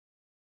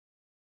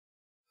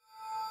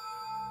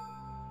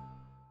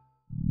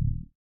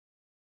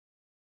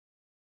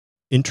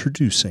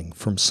Introducing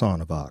from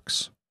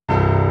SONiVOX.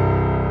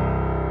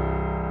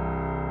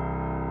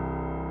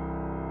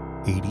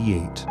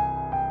 88.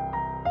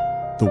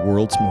 The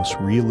world's most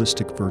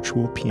realistic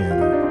virtual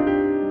piano.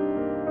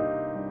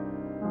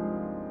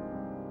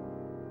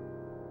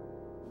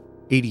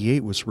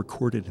 88 was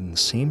recorded in the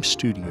same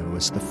studio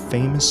as the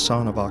famous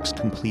SONiVOX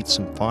Complete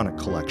Symphonic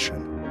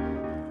Collection.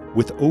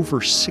 With over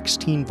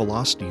 16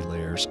 velocity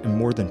layers and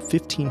more than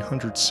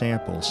 1,500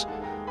 samples,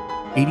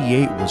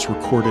 88 was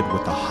recorded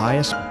with the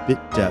highest bit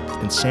depth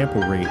and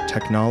sample rate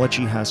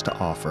technology has to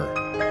offer.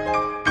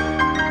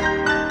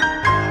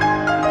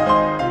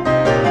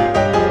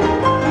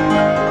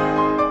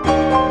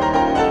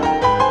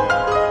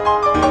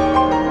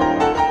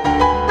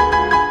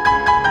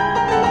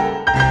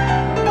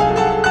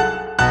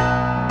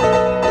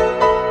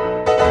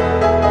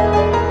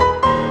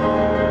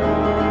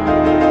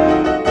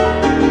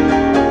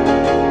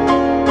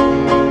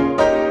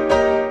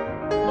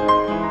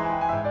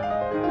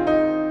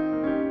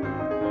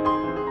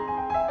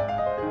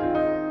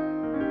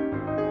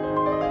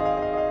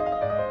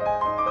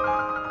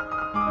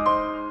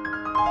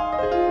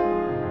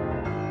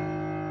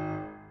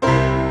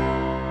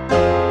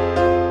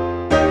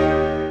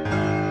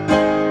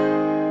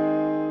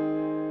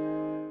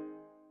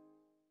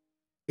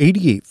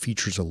 '88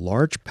 features a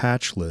large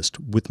patch list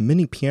with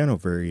many piano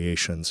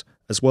variations,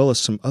 as well as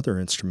some other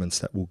instruments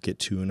that we'll get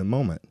to in a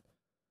moment.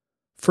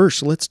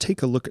 First, let's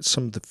take a look at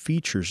some of the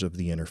features of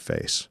the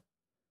interface.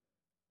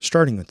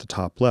 Starting at the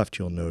top left,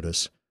 you'll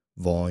notice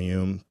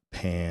volume,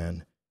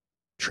 pan,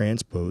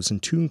 transpose,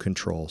 and tune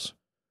controls.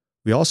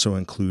 We also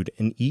include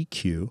an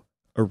EQ,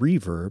 a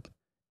reverb,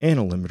 and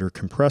a limiter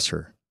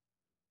compressor,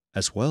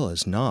 as well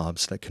as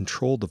knobs that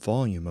control the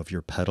volume of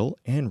your pedal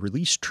and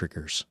release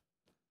triggers.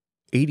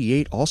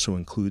 88 also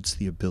includes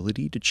the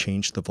ability to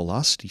change the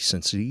velocity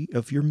sensitivity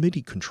of your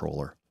MIDI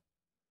controller.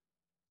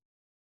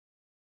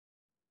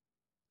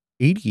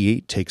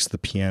 88 takes the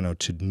piano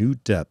to new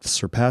depths,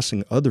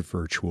 surpassing other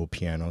virtual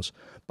pianos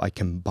by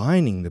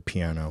combining the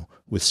piano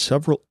with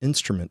several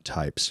instrument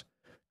types,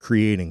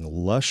 creating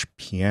lush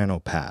piano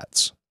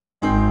pads.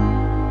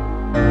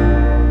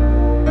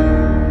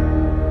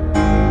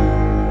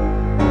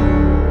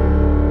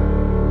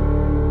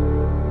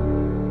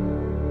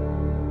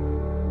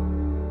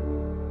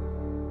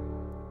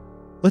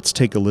 Let's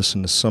take a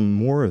listen to some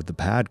more of the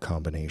pad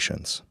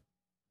combinations.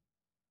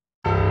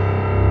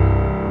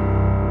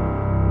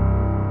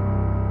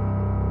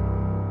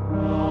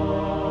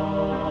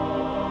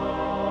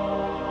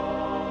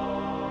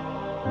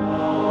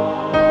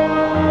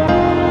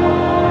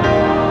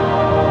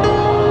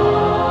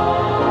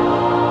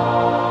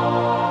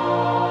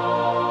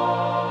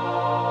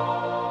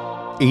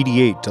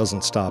 '88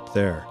 doesn't stop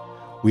there.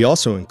 We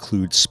also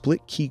include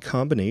split key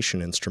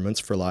combination instruments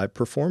for live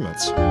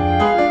performance.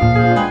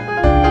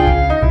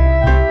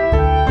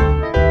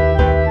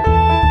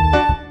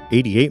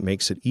 '88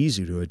 makes it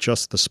easy to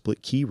adjust the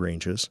split key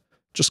ranges.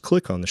 Just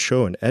click on the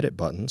Show and Edit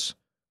buttons,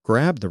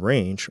 grab the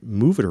range,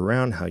 move it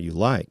around how you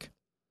like.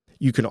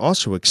 You can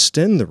also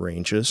extend the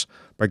ranges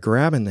by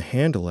grabbing the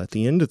handle at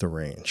the end of the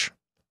range.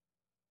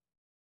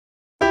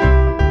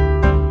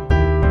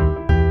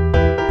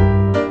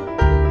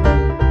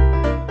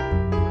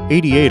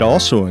 '88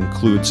 also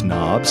includes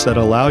knobs that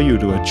allow you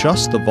to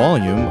adjust the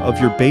volume of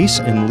your bass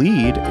and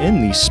lead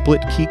in these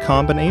split key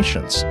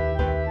combinations.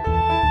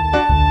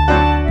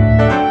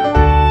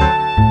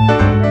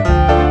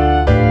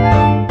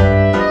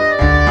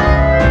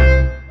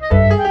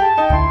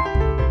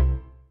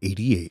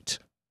 '88,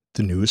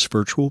 the newest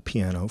virtual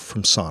piano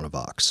from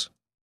SONiVOX.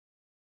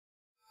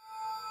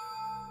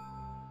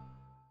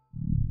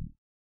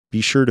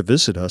 Be sure to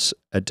visit us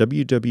at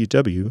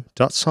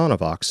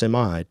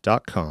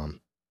www.sonivoxmi.com.